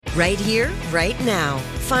Right here, right now.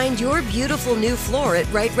 Find your beautiful new floor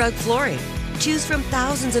at Right Rug Flooring. Choose from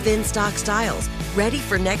thousands of in-stock styles, ready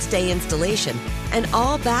for next day installation, and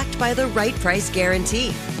all backed by the right price guarantee.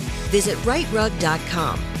 Visit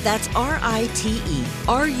rightrug.com. That's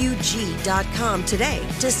RITERUG.com today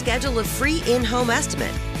to schedule a free in-home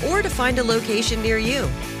estimate or to find a location near you.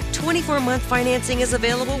 24-month financing is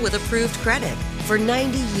available with approved credit. For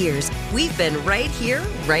 90 years, we've been right here,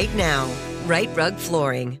 right now. Right Rug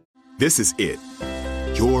Flooring. This is it.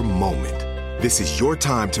 Your moment. This is your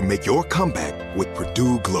time to make your comeback with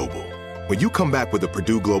Purdue Global. When you come back with a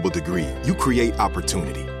Purdue Global degree, you create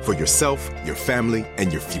opportunity for yourself, your family,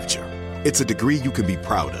 and your future. It's a degree you can be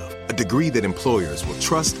proud of, a degree that employers will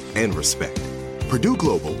trust and respect. Purdue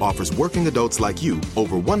Global offers working adults like you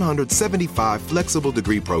over 175 flexible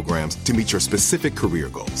degree programs to meet your specific career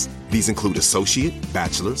goals. These include associate,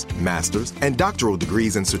 bachelor's, master's, and doctoral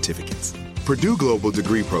degrees and certificates. Purdue Global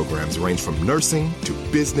degree programs range from nursing to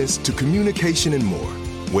business to communication and more.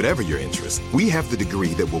 Whatever your interest, we have the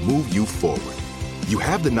degree that will move you forward. You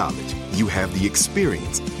have the knowledge, you have the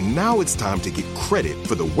experience. Now it's time to get credit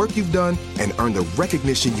for the work you've done and earn the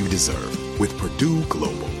recognition you deserve with Purdue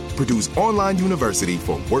Global, Purdue's online university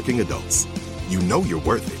for working adults. You know you're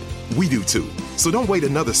worth it. We do too. So don't wait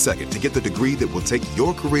another second to get the degree that will take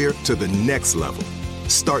your career to the next level.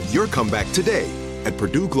 Start your comeback today at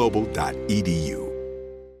purdueglobal.edu.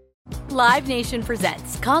 Live Nation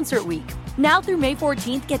presents Concert Week. Now through May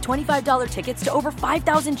 14th, get $25 tickets to over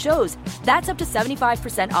 5,000 shows. That's up to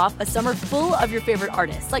 75% off a summer full of your favorite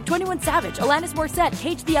artists like 21 Savage, Alanis Morissette,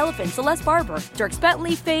 Cage the Elephant, Celeste Barber, Dierks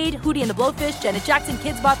Bentley, Fade, Hootie and the Blowfish, Janet Jackson,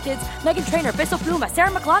 Kidz Bop Kids, Meghan Trainor, Peso Pluma,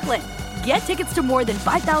 Sarah McLachlan. Get tickets to more than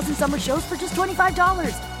 5,000 summer shows for just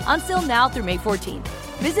 $25. Until now through May 14th.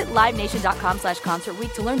 Visit LiveNation.com/Concert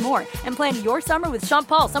Week to learn more and plan your summer with Sean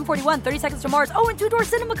Paul, Sum 41, 30 Seconds to Mars, and Two Door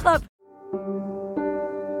Cinema Club.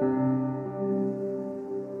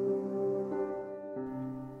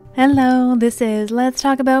 Hello, this is Let's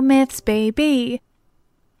Talk About Myths, baby.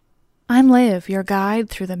 I'm Liv, your guide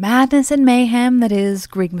through the madness and mayhem that is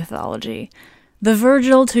Greek mythology. The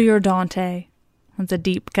Virgil to your Dante. That's a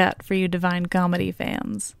deep cut for you Divine Comedy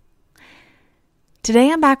fans.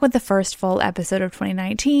 Today I'm back with the first full episode of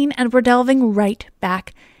 2019, and we're delving right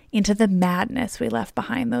back into the madness we left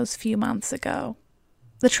behind those few months ago.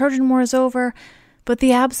 The Trojan War is over, but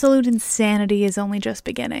the absolute insanity is only just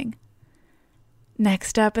beginning.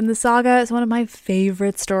 Next up in the saga is one of my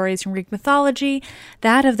favorite stories from Greek mythology,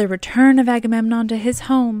 that of the return of Agamemnon to his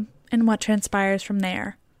home and what transpires from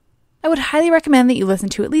there. I would highly recommend that you listen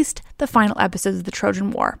to at least the final episodes of the Trojan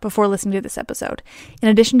War before listening to this episode, in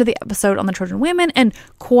addition to the episode on the Trojan women and,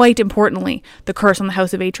 quite importantly, the Curse on the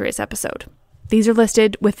House of Atreus episode. These are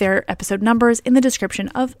listed with their episode numbers in the description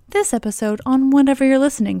of this episode on whatever you're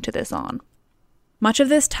listening to this on. Much of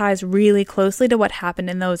this ties really closely to what happened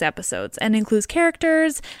in those episodes and includes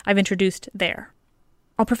characters I've introduced there.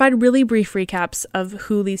 I'll provide really brief recaps of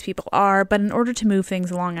who these people are, but in order to move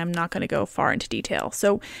things along, I'm not going to go far into detail.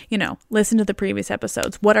 So, listen to the previous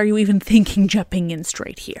episodes. What are you even thinking jumping in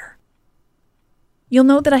straight here? You'll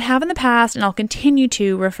note that I have in the past, and I'll continue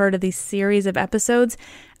to refer to these series of episodes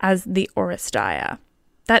as the Oresteia.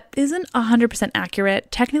 That isn't 100%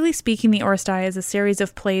 accurate. Technically speaking, the Oresteia is a series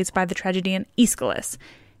of plays by the tragedian Aeschylus,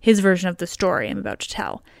 his version of the story I'm about to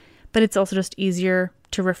tell. But it's also just easier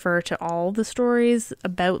to refer to all the stories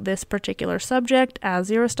about this particular subject as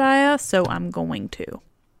the Oresteia, so I'm going to.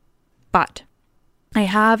 But I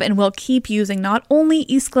have and will keep using not only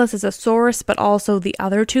Aeschylus as a source, but also the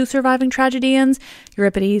other two surviving tragedians,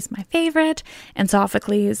 Euripides, my favorite, and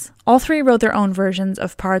Sophocles. All three wrote their own versions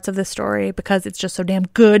of parts of the story because it's just so damn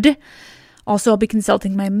good. Also, I'll be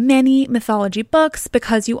consulting my many mythology books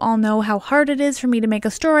because you all know how hard it is for me to make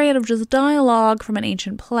a story out of just dialogue from an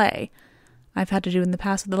ancient play. I've had to do in the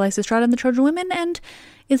past with the Lysistrata and the Trojan women, and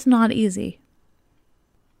it's not easy.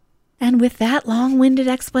 And with that long-winded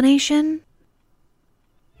explanation,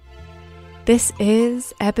 this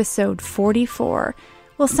is episode 44.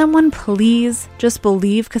 Will someone please just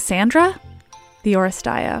believe Cassandra? The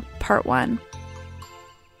Oresteia, part 1.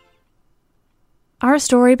 Our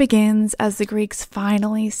story begins as the Greeks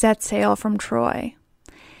finally set sail from Troy.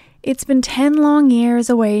 It's been 10 long years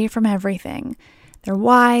away from everything. Their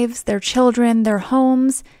wives, their children, their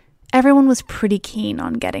homes. Everyone was pretty keen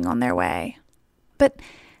on getting on their way. But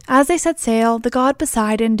as they set sail, the god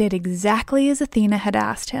Poseidon did exactly as Athena had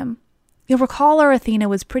asked him. You'll recall our Athena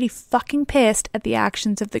was pretty fucking pissed at the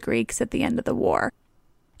actions of the Greeks at the end of the war,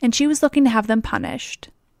 and she was looking to have them punished.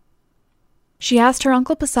 She asked her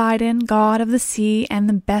uncle Poseidon, god of the sea and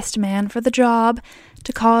the best man for the job,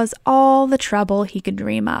 to cause all the trouble he could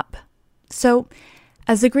dream up. So,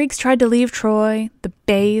 as the Greeks tried to leave Troy, the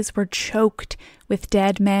bays were choked with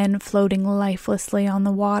dead men floating lifelessly on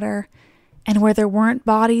the water, and where there weren't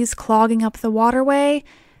bodies clogging up the waterway,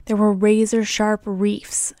 there were razor-sharp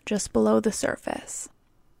reefs just below the surface.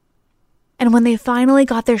 And when they finally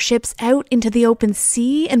got their ships out into the open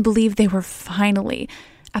sea and believed they were finally,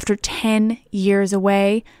 after 10 years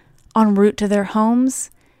away, en route to their homes,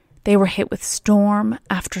 they were hit with storm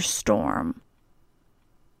after storm.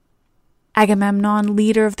 Agamemnon,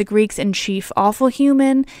 leader of the Greeks and chief awful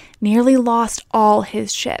human, nearly lost all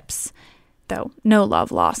his ships, though no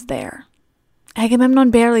love lost there. Agamemnon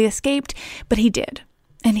barely escaped, but he did,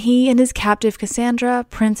 and he and his captive Cassandra,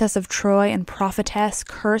 princess of Troy and prophetess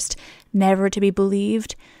cursed never to be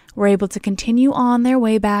believed, were able to continue on their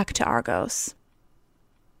way back to Argos.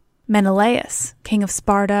 Menelaus, king of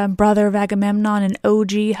Sparta, brother of Agamemnon and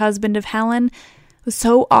OG husband of Helen, was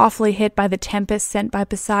so awfully hit by the tempest sent by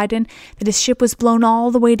Poseidon that his ship was blown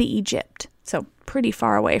all the way to Egypt, so pretty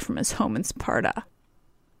far away from his home in Sparta.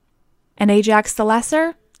 And Ajax the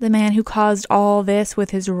Lesser, the man who caused all this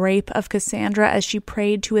with his rape of Cassandra as she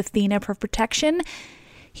prayed to Athena for protection,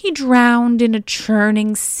 he drowned in a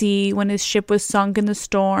churning sea when his ship was sunk in the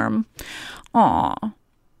storm. Aww.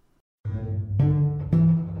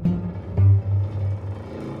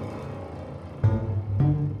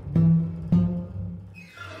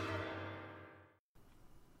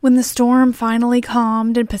 When the storm finally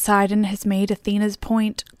calmed and Poseidon has made Athena's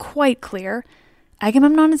point quite clear,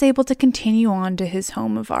 Agamemnon is able to continue on to his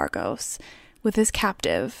home of Argos, with his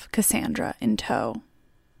captive, Cassandra, in tow.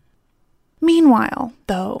 Meanwhile,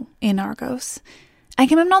 though, in Argos,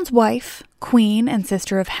 Agamemnon's wife, queen and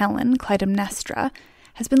sister of Helen, Clytemnestra,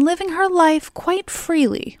 has been living her life quite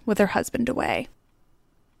freely with her husband away.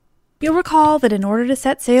 You'll recall that in order to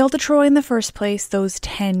set sail to Troy in the first place those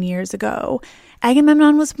 10 years ago,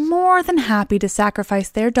 Agamemnon was more than happy to sacrifice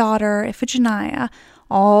their daughter, Iphigenia,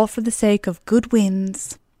 all for the sake of good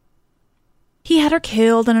winds. He had her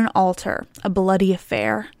killed on an altar, a bloody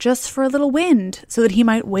affair, just for a little wind, so that he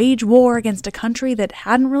might wage war against a country that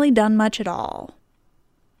hadn't really done much at all.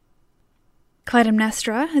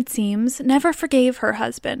 Clytemnestra, it seems, never forgave her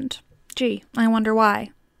husband. Gee, I wonder why.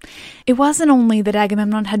 It wasn't only that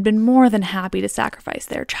Agamemnon had been more than happy to sacrifice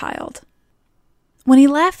their child. When he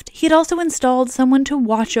left, he had also installed someone to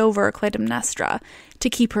watch over Clytemnestra, to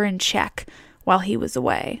keep her in check while he was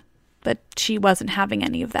away, but she wasn't having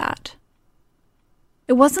any of that.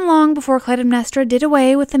 It wasn't long before Clytemnestra did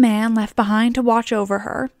away with the man left behind to watch over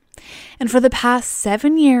her, and for the past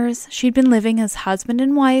 7 years she'd been living as husband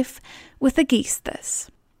and wife with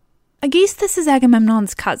Aegisthus. Aegisthus is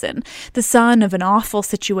Agamemnon's cousin, the son of an awful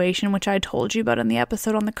situation which I told you about in the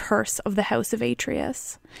episode on the curse of the House of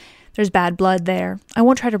Atreus. There's bad blood there. I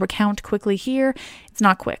won't try to recount quickly here. It's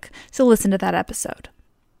not quick, so listen to that episode.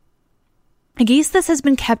 Aegisthus has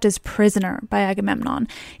been kept as prisoner by Agamemnon,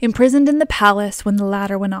 imprisoned in the palace when the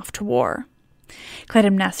latter went off to war.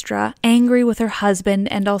 Clytemnestra, angry with her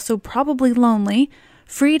husband and also probably lonely,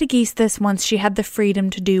 freed Aegisthus once she had the freedom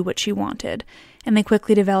to do what she wanted, and they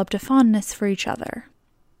quickly developed a fondness for each other.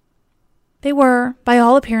 They were, by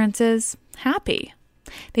all appearances, happy.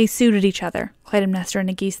 They suited each other, Clytemnestra and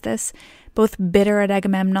Aegisthus, both bitter at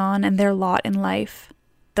Agamemnon and their lot in life,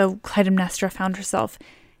 though Clytemnestra found herself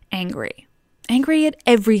angry at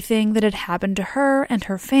everything that had happened to her and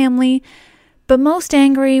her family, but most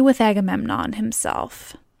angry with Agamemnon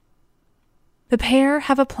himself. The pair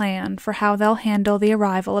have a plan for how they'll handle the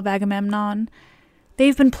arrival of Agamemnon.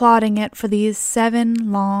 They've been plotting it for these 7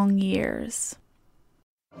 long years.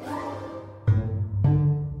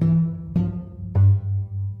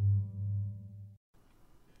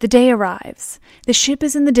 The day arrives. The ship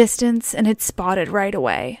is in the distance, and it's spotted right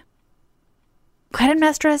away.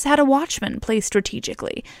 Clytemnestra has had a watchman placed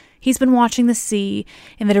strategically. He's been watching the sea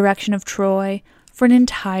in the direction of Troy for an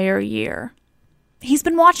entire year. He's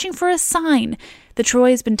been watching for a sign that Troy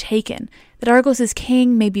has been taken, that Argos'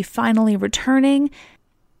 king may be finally returning.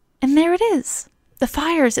 And there it is. The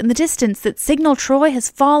fires in the distance that signal Troy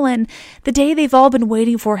has fallen. The day they've all been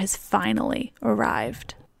waiting for has finally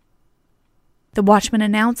arrived. The watchman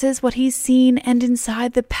announces what he's seen, and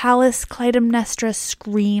inside the palace, Clytemnestra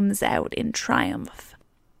screams out in triumph.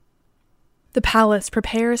 The palace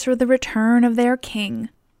prepares for the return of their king.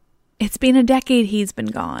 It's been a decade he's been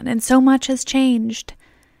gone, and so much has changed.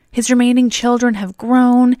 His remaining children have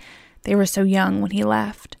grown. They were so young when he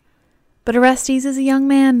left. But Orestes is a young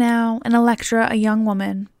man now, and Electra a young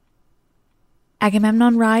woman.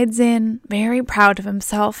 Agamemnon rides in, very proud of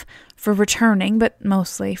himself for returning, but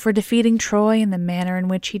mostly for defeating Troy in the manner in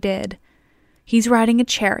which he did. He's riding a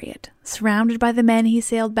chariot, surrounded by the men he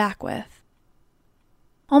sailed back with.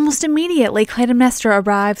 Almost immediately, Clytemnestra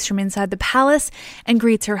arrives from inside the palace and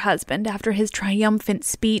greets her husband after his triumphant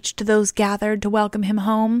speech to those gathered to welcome him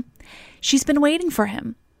home. She's been waiting for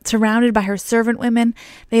him. Surrounded by her servant women,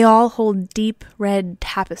 they all hold deep red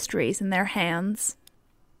tapestries in their hands.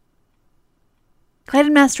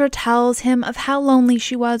 Clytemnestra tells him of how lonely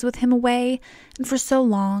she was with him away and for so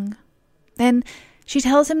long. Then she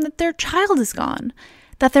tells him that their child is gone,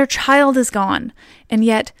 and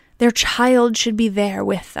yet their child should be there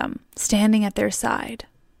with them, standing at their side.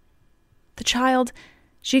 The child,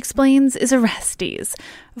 she explains, is Orestes.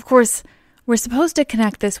 Of course, we're supposed to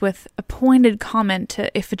connect this with a pointed comment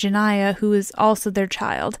to Iphigenia, who is also their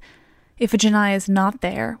child. Iphigenia is not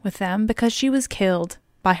there with them because she was killed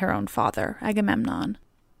by her own father, Agamemnon.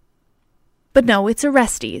 But no, it's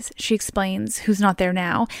Orestes, she explains, who's not there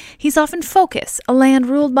now. He's off in Phocis, a land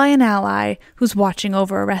ruled by an ally who's watching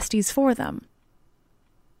over Orestes for them.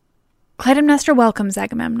 Clytemnestra welcomes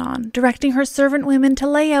Agamemnon, directing her servant women to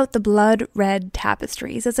lay out the blood-red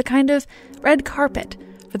tapestries as a kind of red carpet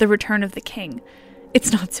for the return of the king.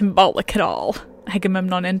 It's not symbolic at all.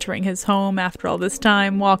 Agamemnon entering his home after all this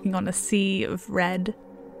time, walking on a sea of red.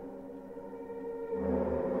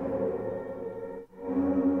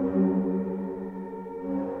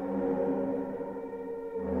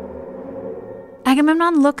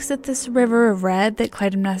 Agamemnon looks at this river of red that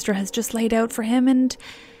Clytemnestra has just laid out for him, and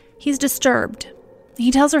he's disturbed.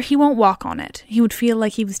 He tells her he won't walk on it. He would feel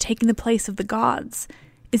like he was taking the place of the gods.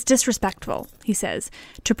 It's disrespectful, he says,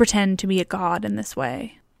 to pretend to be a god in this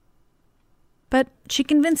way. But she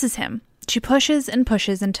convinces him. She pushes and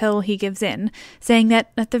pushes until he gives in, saying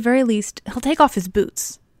that, at the very least, he'll take off his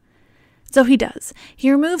boots. So he does.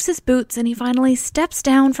 He removes his boots, and he finally steps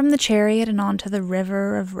down from the chariot and onto the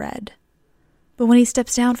river of red. But when he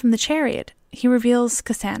steps down from the chariot, he reveals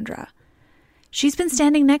Cassandra. She's been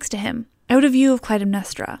standing next to him, out of view of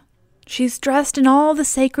Clytemnestra. She's dressed in all the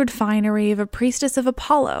sacred finery of a priestess of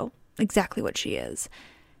Apollo, exactly what she is.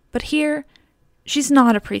 But here, she's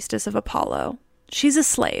not a priestess of Apollo. She's a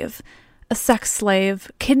slave, a sex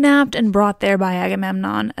slave, kidnapped and brought there by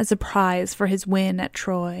Agamemnon as a prize for his win at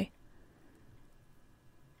Troy.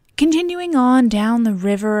 Continuing on down the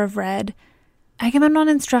river of red, Agamemnon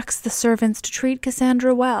instructs the servants to treat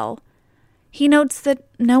Cassandra well. He notes that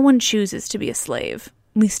no one chooses to be a slave,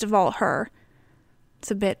 least of all her. It's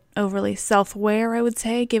a bit overly self-aware, I would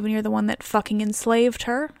say, given you're the one that fucking enslaved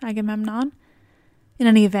her, Agamemnon. In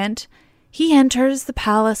any event, he enters the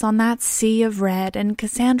palace on that sea of red, and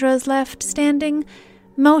Cassandra is left standing,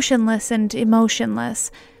 motionless and emotionless,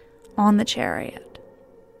 on the chariot.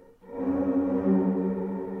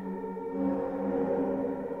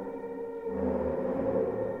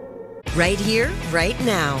 Right here, right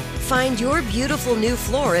now. Find your beautiful new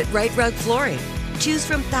floor at Right Rug Flooring. Choose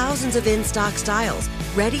from thousands of in-stock styles,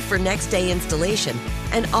 ready for next day installation,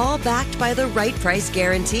 and all backed by the right price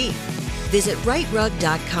guarantee. Visit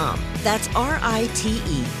rightrug.com. That's RITERUG.com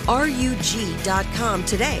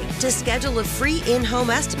today to schedule a free in-home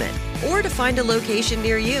estimate or to find a location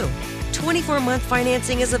near you. 24-month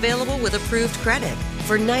financing is available with approved credit.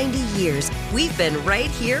 For 90 years, we've been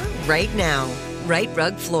right here, right now. Right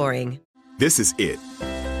Rug Flooring. This is it.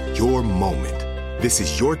 Your moment. This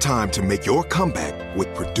is your time to make your comeback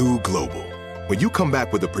with Purdue Global. When you come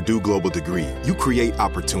back with a Purdue Global degree, you create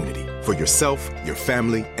opportunity for yourself, your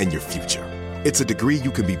family, and your future. It's a degree you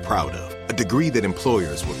can be proud of, a degree that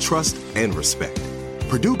employers will trust and respect.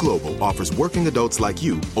 Purdue Global offers working adults like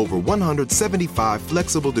you over 175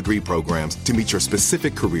 flexible degree programs to meet your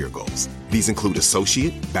specific career goals. These include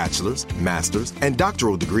associate, bachelor's, master's, and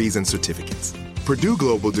doctoral degrees and certificates. Purdue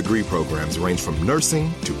Global degree programs range from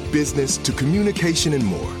nursing to business to communication and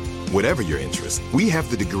more. Whatever your interest, we have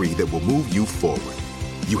the degree that will move you forward.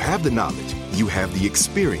 You have the knowledge, you have the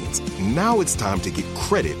experience. Now it's time to get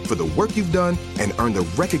credit for the work you've done and earn the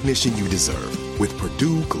recognition you deserve with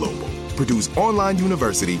Purdue Global, Purdue's online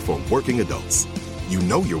university for working adults. You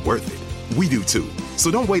know you're worth it. We do too. So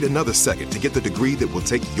don't wait another second to get the degree that will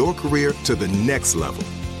take your career to the next level.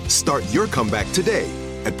 Start your comeback today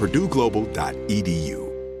at purdueglobal.edu.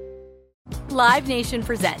 Live Nation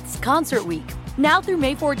presents Concert Week. Now through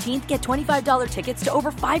May 14th, get $25 tickets to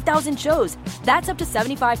over 5,000 shows. That's up to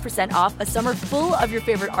 75% off a summer full of your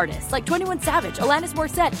favorite artists like 21 Savage, Alanis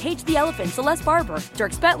Morissette, Cage the Elephant, Celeste Barber,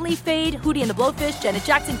 Dierks Bentley, Fade, Hootie and the Blowfish, Janet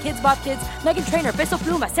Jackson, Kidz Bop Kids, Meghan Trainor, Peso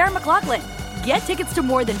Pluma, Sarah McLachlan. Get tickets to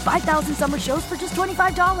more than 5,000 summer shows for just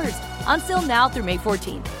 $25. Until now through May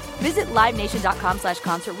 14th. Visit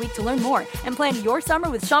LiveNation.com/Concert Week to learn more and plan your summer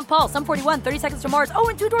with Sean Paul, Sum 41, 30 Seconds to Mars,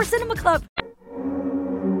 and Two Door Cinema Club.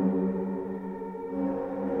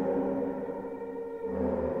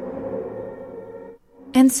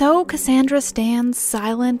 And so Cassandra stands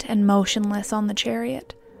silent and motionless on the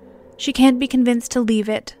chariot. She can't be convinced to leave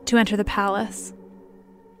it to enter the palace.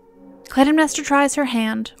 Clytemnestra tries her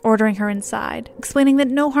hand, ordering her inside, explaining that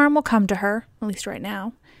no harm will come to her, at least right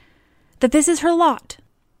now, that this is her lot,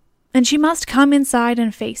 and she must come inside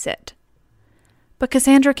and face it. But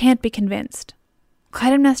Cassandra can't be convinced.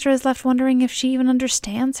 Clytemnestra is left wondering if she even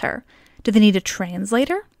understands her. Do they need a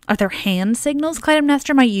translator? Are there hand signals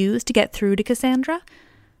Clytemnestra might use to get through to Cassandra?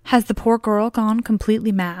 Has the poor girl gone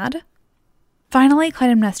completely mad? Finally,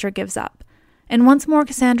 Clytemnestra gives up, and once more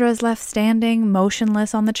Cassandra is left standing,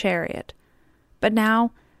 motionless on the chariot. But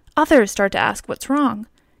now, others start to ask what's wrong.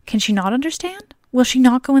 Can she not understand? Will she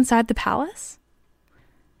not go inside the palace?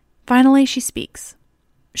 Finally, she speaks.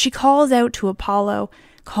 She calls out to Apollo,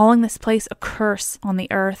 calling this place a curse on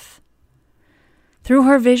the earth. Through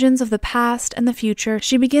her visions of the past and the future,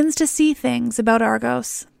 she begins to see things about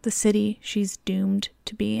Argos, the city she's doomed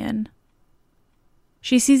to be in.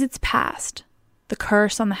 She sees its past, the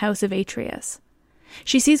curse on the house of Atreus.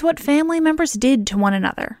 She sees what family members did to one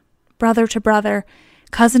another, brother to brother,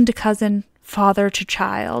 cousin to cousin, father to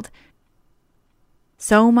child.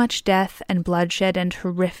 So much death and bloodshed and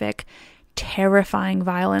horrific, terrifying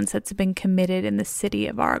violence that's been committed in the city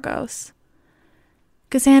of Argos.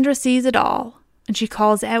 Cassandra sees it all, and she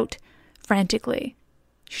calls out frantically.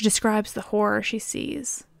 She describes the horror she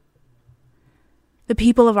sees. The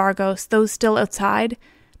people of Argos, those still outside,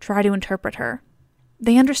 try to interpret her.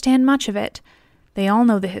 They understand much of it. They all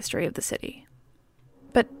know the history of the city.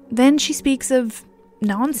 But then she speaks of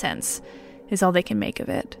nonsense, is all they can make of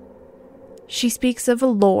it. She speaks of a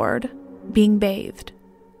lord being bathed,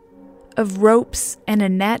 of ropes and a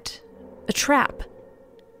net, a trap.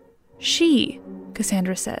 She,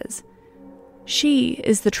 Cassandra says, she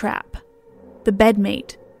is the trap, the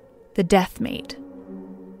bedmate, the deathmate.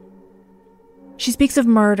 She speaks of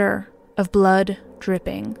murder, of blood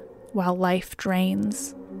dripping while life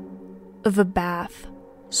drains, of a bath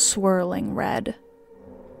swirling red.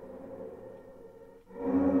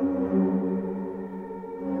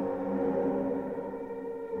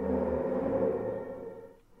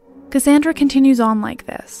 Cassandra continues on like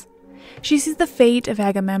this. She sees the fate of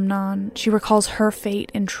Agamemnon. She recalls her fate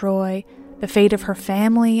in Troy, the fate of her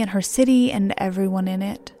family and her city and everyone in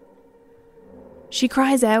it. She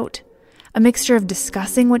cries out, a mixture of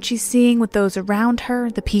discussing what she's seeing with those around her,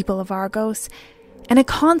 the people of Argos, and a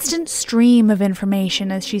constant stream of information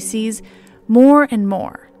as she sees more and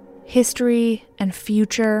more, history and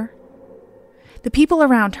future. The people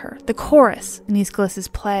around her, the chorus in Aeschylus's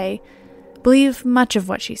play, believe much of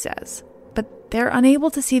what she says, but they're unable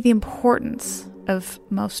to see the importance of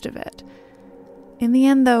most of it. In the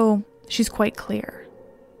end, though, she's quite clear.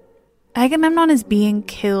 Agamemnon is being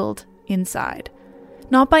killed inside,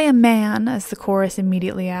 not by a man, as the chorus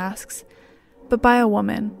immediately asks, but by a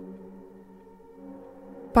woman.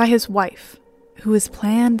 By his wife, who has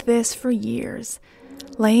planned this for years,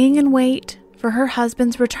 laying in wait for her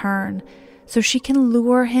husband's return so she can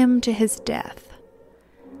lure him to his death.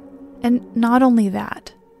 And not only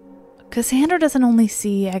that, Cassandra doesn't only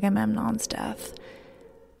see Agamemnon's death,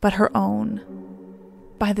 but her own,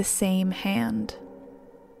 by the same hand.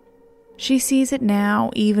 She sees it now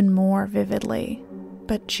even more vividly,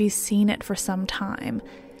 but she's seen it for some time,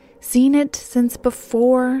 seen it since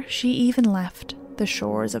before she even left the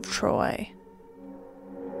shores of Troy.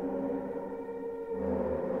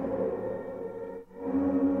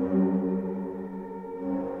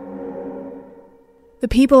 The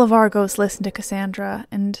people of Argos listen to Cassandra,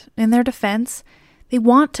 and in their defense, they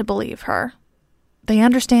want to believe her. They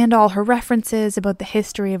understand all her references about the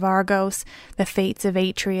history of Argos, the fates of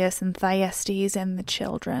Atreus and Thyestes and the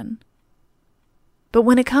children. But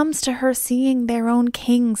when it comes to her seeing their own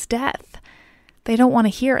king's death, they don't want to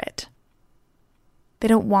hear it. They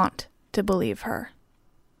don't want to believe her.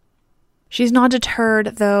 She's not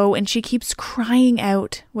deterred, though, and she keeps crying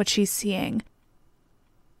out what she's seeing.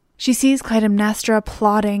 She sees Clytemnestra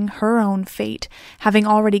plotting her own fate, having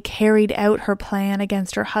already carried out her plan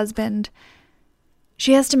against her husband.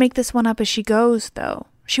 She has to make this one up as she goes, though.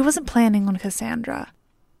 She wasn't planning on Cassandra.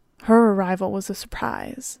 Her arrival was a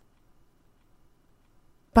surprise.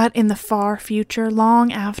 But in the far future,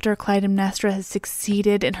 long after Clytemnestra has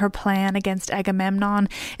succeeded in her plan against Agamemnon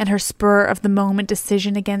and her spur-of-the-moment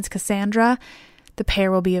decision against Cassandra, the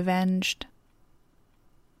pair will be avenged.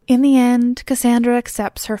 In the end, Cassandra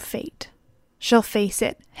accepts her fate. She'll face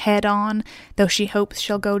it head on, though she hopes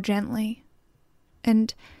she'll go gently.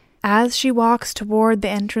 And as she walks toward the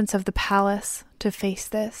entrance of the palace to face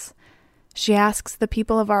this, she asks the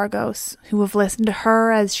people of Argos, who have listened to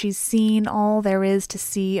her as she's seen all there is to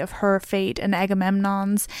see of her fate and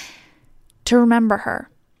Agamemnon's, to remember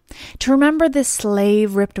her. To remember this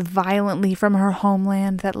slave ripped violently from her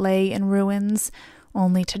homeland that lay in ruins,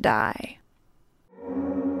 only to die.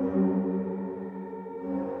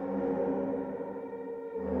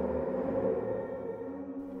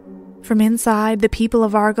 From inside, the people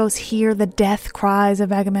of Argos hear the death cries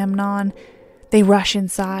of Agamemnon. They rush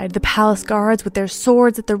inside, the palace guards with their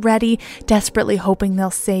swords at the ready, desperately hoping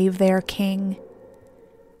they'll save their king.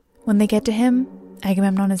 When they get to him,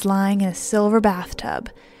 Agamemnon is lying in a silver bathtub,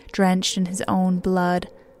 drenched in his own blood.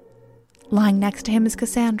 Lying next to him is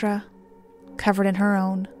Cassandra, covered in her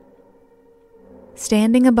own.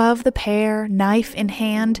 Standing above the pair, knife in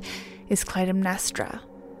hand, is Clytemnestra.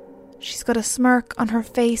 She's got a smirk on her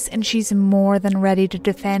face, and she's more than ready to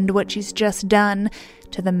defend what she's just done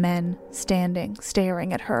to the men standing,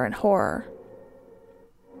 staring at her in horror.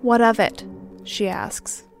 "What of it?" she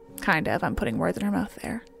asks. Kind of, I'm putting words in her mouth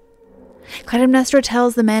there. Clytemnestra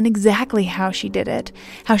tells the men exactly how she did it,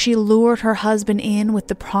 how she lured her husband in with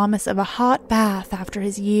the promise of a hot bath after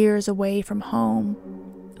his years away from home.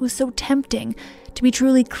 It was so tempting to be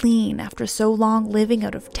truly clean after so long living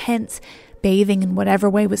out of tents, bathing in whatever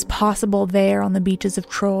way was possible there on the beaches of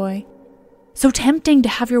Troy. So tempting to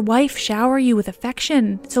have your wife shower you with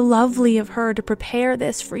affection. So lovely of her to prepare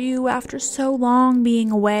this for you after so long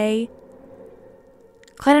being away.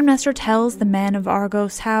 Clytemnestra tells the men of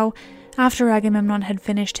Argos how, after Agamemnon had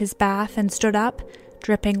finished his bath and stood up,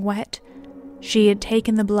 dripping wet, she had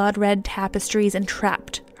taken the blood-red tapestries and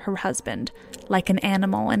trapped her husband like an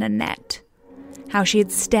animal in a net. How she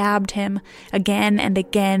had stabbed him again and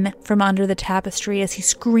again from under the tapestry as he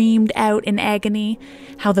screamed out in agony,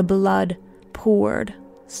 how the blood poured,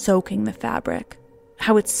 soaking the fabric,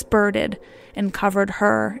 how it spurted and covered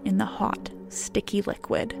her in the hot, sticky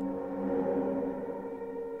liquid.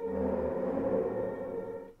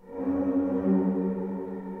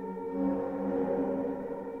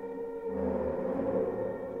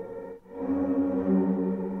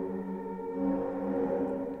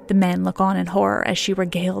 The men look on in horror as she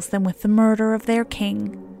regales them with the murder of their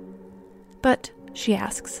king. "But," she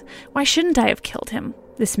asks, "why shouldn't I have killed him?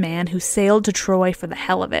 This man who sailed to Troy for the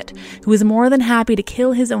hell of it, who was more than happy to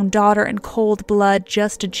kill his own daughter in cold blood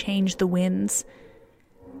just to change the winds.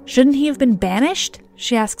 Shouldn't he have been banished?"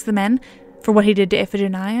 she asks the men, "for what he did to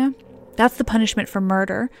Iphigenia? That's the punishment for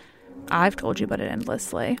murder. I've told you about it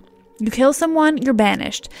endlessly. You kill someone, you're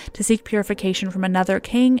banished, to seek purification from another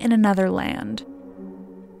king in another land.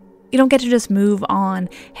 You don't get to just move on,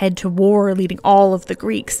 head to war, leading all of the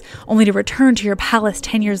Greeks, only to return to your palace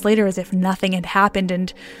 10 years later as if nothing had happened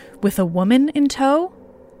and with a woman in tow."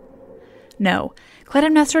 No,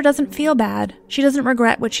 Clytemnestra doesn't feel bad. She doesn't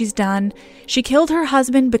regret what she's done. She killed her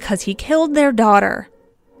husband because he killed their daughter.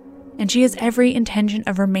 And she has every intention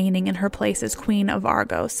of remaining in her place as queen of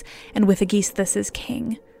Argos and with Aegisthus as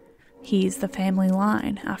king. He's the family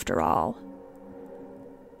line, after all.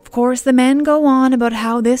 Of course, the men go on about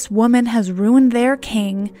how this woman has ruined their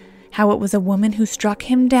king, how it was a woman who struck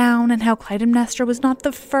him down, and how Clytemnestra was not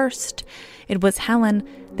the first. It was Helen,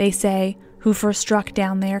 they say, who first struck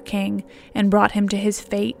down their king and brought him to his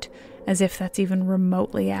fate, as if that's even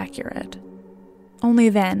remotely accurate. Only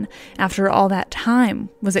then, after all that time,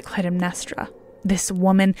 was it Clytemnestra. This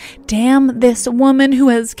woman, damn this woman who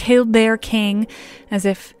has killed their king, as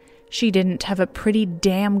if she didn't have a pretty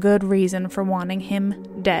damn good reason for wanting him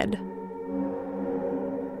dead.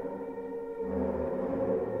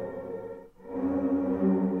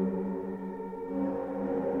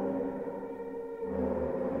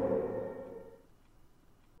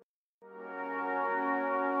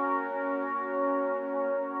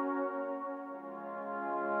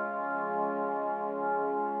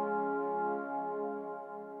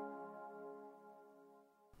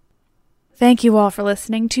 Thank you all for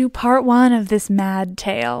listening to part 1 of this mad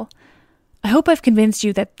tale. I hope I've convinced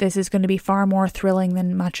you that this is going to be far more thrilling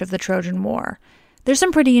than much of the Trojan War. There's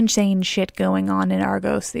some pretty insane shit going on in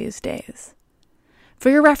Argos these days. For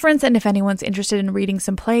your reference, and if anyone's interested in reading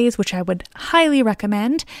some plays, which I would highly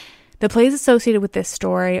recommend, the plays associated with this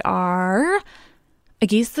story are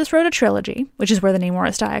Aegisthus wrote a trilogy, which is where the name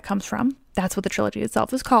Oresteia comes from. That's what the trilogy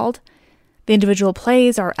itself is called. The individual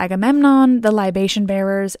plays are Agamemnon, The Libation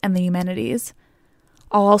Bearers, and The Eumenides.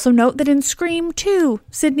 I'll also note that in Scream 2,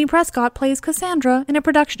 Sidney Prescott plays Cassandra in a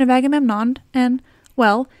production of Agamemnon, and,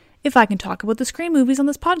 well, if I can talk about the Scream movies on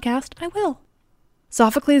this podcast, I will.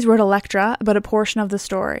 Sophocles wrote Electra about a portion of the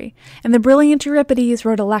story, and the brilliant Euripides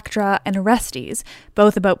wrote Electra and Orestes,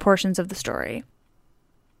 both about portions of the story.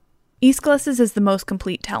 Aeschylus's is the most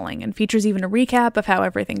complete telling and features even a recap of how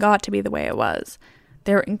everything got to be the way it was.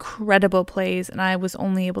 They're incredible plays, and I was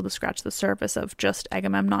only able to scratch the surface of just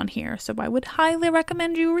Agamemnon here, so I would highly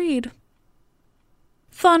recommend you read.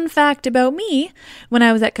 Fun fact about me, when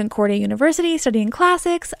I was at Concordia University studying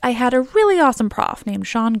classics, I had a really awesome prof named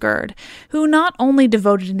Sean Gerd, who not only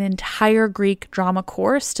devoted an entire Greek drama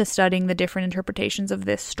course to studying the different interpretations of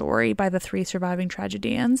this story by the 3 surviving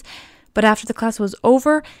tragedians, but after the class was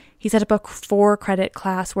over, he set up a 4-credit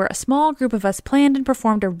class where a small group of us planned and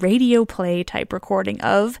performed a radio play type recording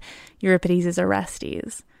of Euripides'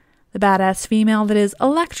 Orestes. The badass female that is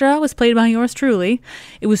Electra was played by yours truly.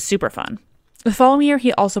 It was super fun. The following year,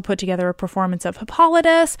 he also put together a performance of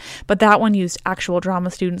Hippolytus, but that one used actual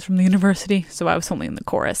drama students from the university, so I was only in the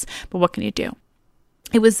chorus. But what can you do?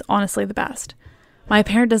 It was honestly the best. My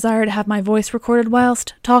apparent desire to have my voice recorded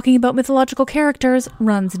whilst talking about mythological characters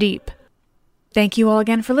runs deep. Thank you all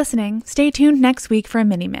again for listening. Stay tuned next week for a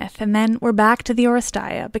mini-myth, and then we're back to the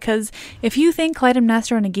Oresteia, because if you think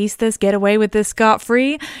Clytemnestra and Aegisthus get away with this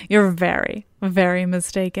scot-free, you're very, very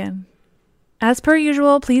mistaken. As per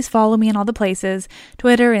usual, please follow me in all the places,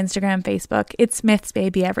 Twitter, Instagram, Facebook. It's Myths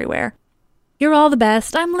Baby everywhere. You're all the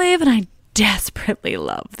best. I'm Liv, and I desperately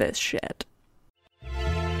love this shit.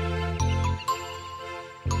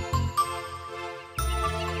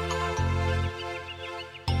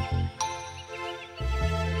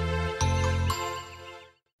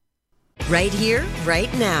 Right here,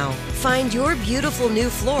 right now. Find your beautiful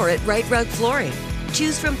new floor at Right Rug Flooring.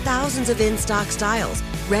 Choose from thousands of in-stock styles,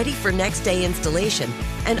 ready for next day installation,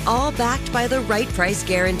 and all backed by the right price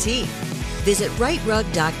guarantee. Visit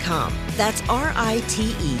rightrug.com. That's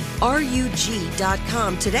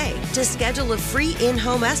RITERUG.com today to schedule a free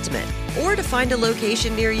in-home estimate or to find a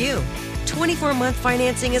location near you. 24-month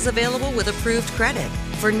financing is available with approved credit.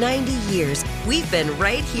 For 90 years, we've been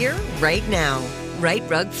right here, right now. Right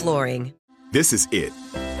Rug Flooring. This is it.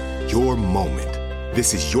 Your moment.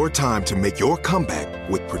 This is your time to make your comeback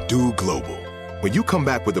with Purdue Global. When you come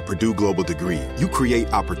back with a Purdue Global degree, you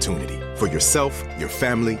create opportunity for yourself, your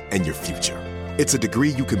family, and your future. It's a degree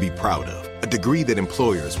you can be proud of, a degree that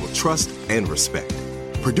employers will trust and respect.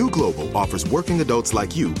 Purdue Global offers working adults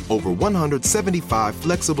like you over 175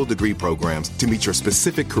 flexible degree programs to meet your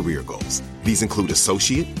specific career goals. These include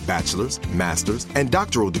associate, bachelor's, master's, and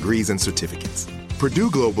doctoral degrees and certificates.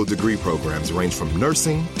 Purdue Global degree programs range from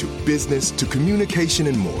nursing to business to communication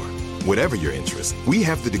and more. Whatever your interest, we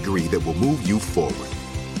have the degree that will move you forward.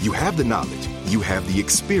 You have the knowledge, you have the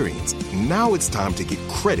experience. Now it's time to get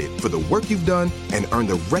credit for the work you've done and earn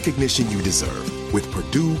the recognition you deserve with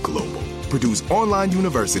Purdue Global, Purdue's online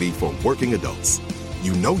university for working adults.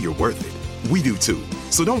 You know you're worth it. We do too.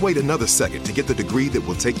 So don't wait another second to get the degree that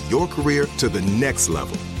will take your career to the next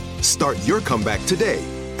level. Start your comeback today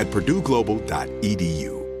at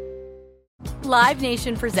purdueglobal.edu. Live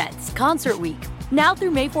Nation presents Concert Week. Now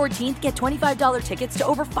through May 14th, get $25 tickets to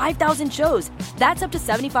over 5,000 shows. That's up to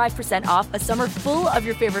 75% off a summer full of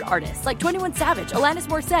your favorite artists like 21 Savage, Alanis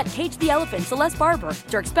Morissette, Cage the Elephant, Celeste Barber,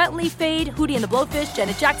 Dierks Bentley, Fade, Hootie and the Blowfish,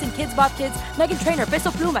 Janet Jackson, Kidz Bop Kids, Meghan Trainor,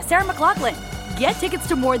 Peso Pluma, Sarah McLachlan. Get tickets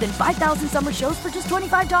to more than 5,000 summer shows for just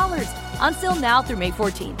 $25. Until now through May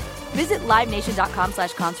 14th. Visit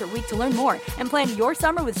livenation.com/concertweek to learn more and plan your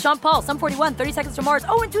summer with Sean Paul, Sum 41, 30 Seconds to Mars,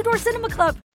 and Two Door Cinema Club.